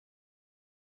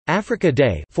Africa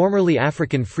Day, formerly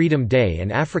African Freedom Day and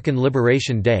African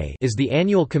Liberation Day, is the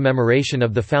annual commemoration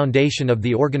of the foundation of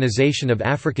the Organization of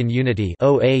African Unity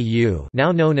 (OAU),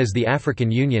 now known as the African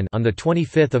Union, on the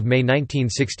 25th of May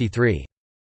 1963.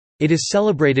 It is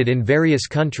celebrated in various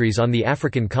countries on the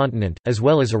African continent, as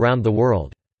well as around the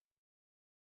world.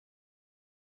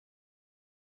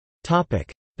 Topic: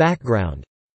 Background.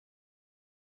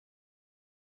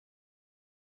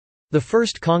 The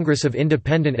first Congress of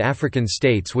Independent African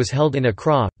States was held in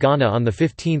Accra, Ghana on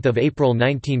 15 April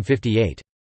 1958.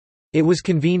 It was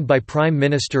convened by Prime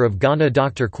Minister of Ghana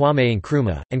Dr. Kwame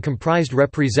Nkrumah, and comprised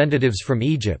representatives from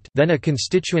Egypt, then a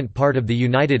constituent part of the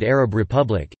United Arab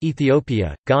Republic,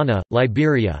 Ethiopia, Ghana,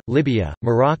 Liberia, Libya,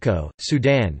 Morocco,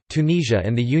 Sudan, Tunisia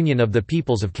and the Union of the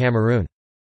Peoples of Cameroon.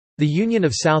 The Union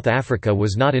of South Africa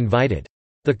was not invited.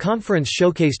 The conference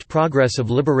showcased progress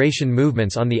of liberation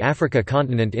movements on the Africa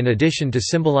continent in addition to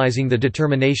symbolizing the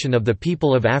determination of the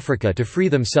people of Africa to free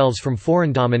themselves from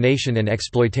foreign domination and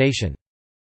exploitation.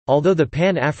 Although the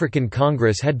Pan-African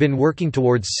Congress had been working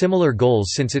towards similar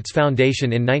goals since its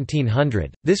foundation in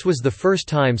 1900, this was the first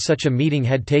time such a meeting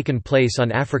had taken place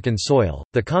on African soil.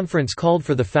 The conference called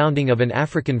for the founding of an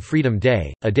African Freedom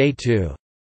Day, a day to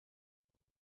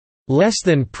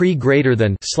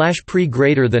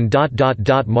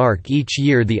mark each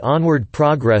year the onward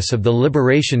progress of the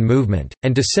liberation movement,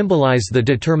 and to symbolize the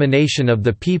determination of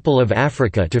the people of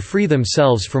Africa to free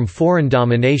themselves from foreign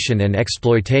domination and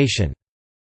exploitation.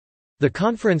 The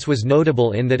conference was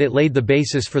notable in that it laid the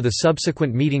basis for the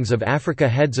subsequent meetings of Africa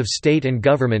heads of state and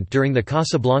government during the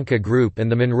Casablanca Group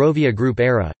and the Monrovia Group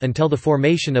era, until the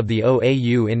formation of the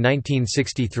OAU in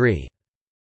 1963.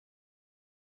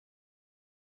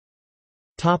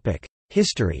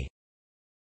 History.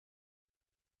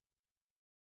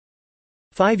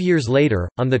 5 years later,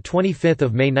 on 25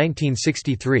 May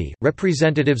 1963,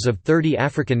 representatives of 30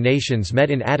 African nations met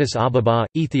in Addis Ababa,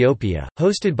 Ethiopia,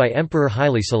 hosted by Emperor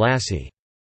Haile Selassie.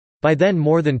 By then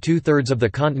more than two-thirds of the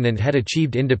continent had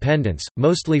achieved independence,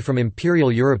 mostly from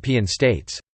imperial European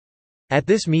states. At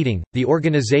this meeting, the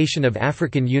Organization of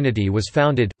African Unity was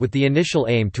founded, with the initial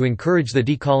aim to encourage the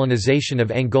decolonization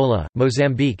of Angola,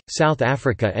 Mozambique, South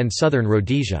Africa and southern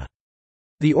Rhodesia.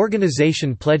 The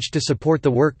organization pledged to support the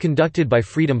work conducted by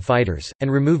freedom fighters, and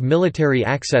remove military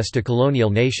access to colonial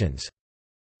nations.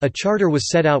 A charter was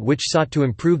set out which sought to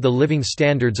improve the living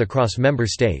standards across member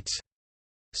states.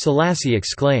 Selassie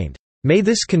exclaimed, "May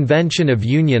this convention of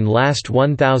union last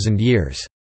 1,000 years."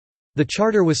 The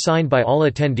charter was signed by all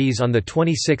attendees on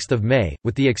 26 May,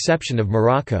 with the exception of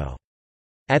Morocco.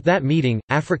 At that meeting,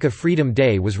 Africa Freedom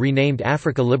Day was renamed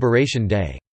Africa Liberation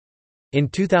Day. In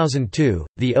 2002,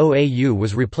 the OAU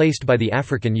was replaced by the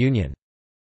African Union.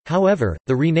 However,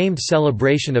 the renamed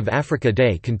celebration of Africa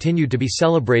Day continued to be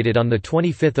celebrated on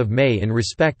 25 May in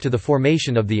respect to the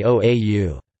formation of the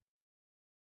OAU.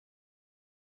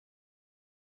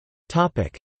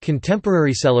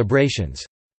 Contemporary celebrations.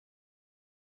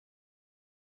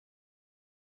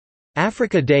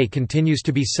 Africa Day continues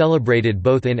to be celebrated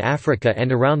both in Africa and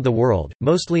around the world,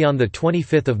 mostly on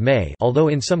 25 May, although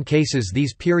in some cases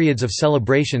these periods of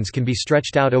celebrations can be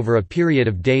stretched out over a period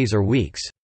of days or weeks.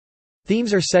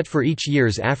 Themes are set for each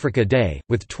year's Africa Day,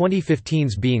 with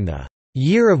 2015's being the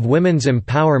Year of Women's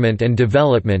Empowerment and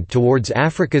Development towards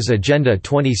Africa's Agenda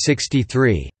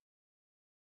 2063.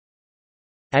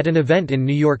 At an event in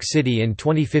New York City in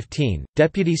 2015,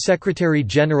 Deputy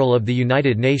Secretary-General of the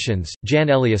United Nations, Jan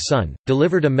Eliasson,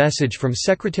 delivered a message from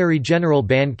Secretary-General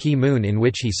Ban Ki-moon in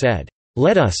which he said,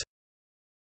 "Let us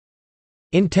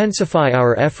intensify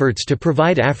our efforts to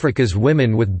provide Africa's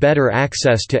women with better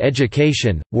access to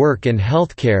education, work and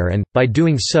healthcare and, by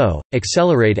doing so,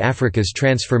 accelerate Africa's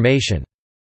transformation."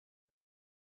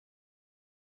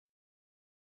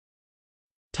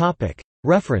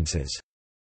 References.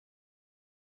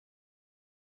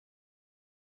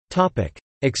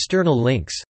 External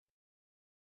links.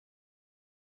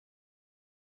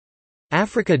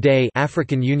 Africa Day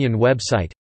African Union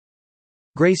website.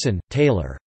 Grayson,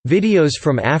 Taylor. Videos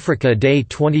from Africa Day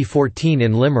 2014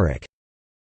 in Limerick.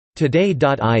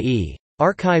 Today.ie.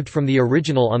 Archived from the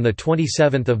original on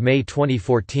 27 May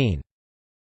 2014.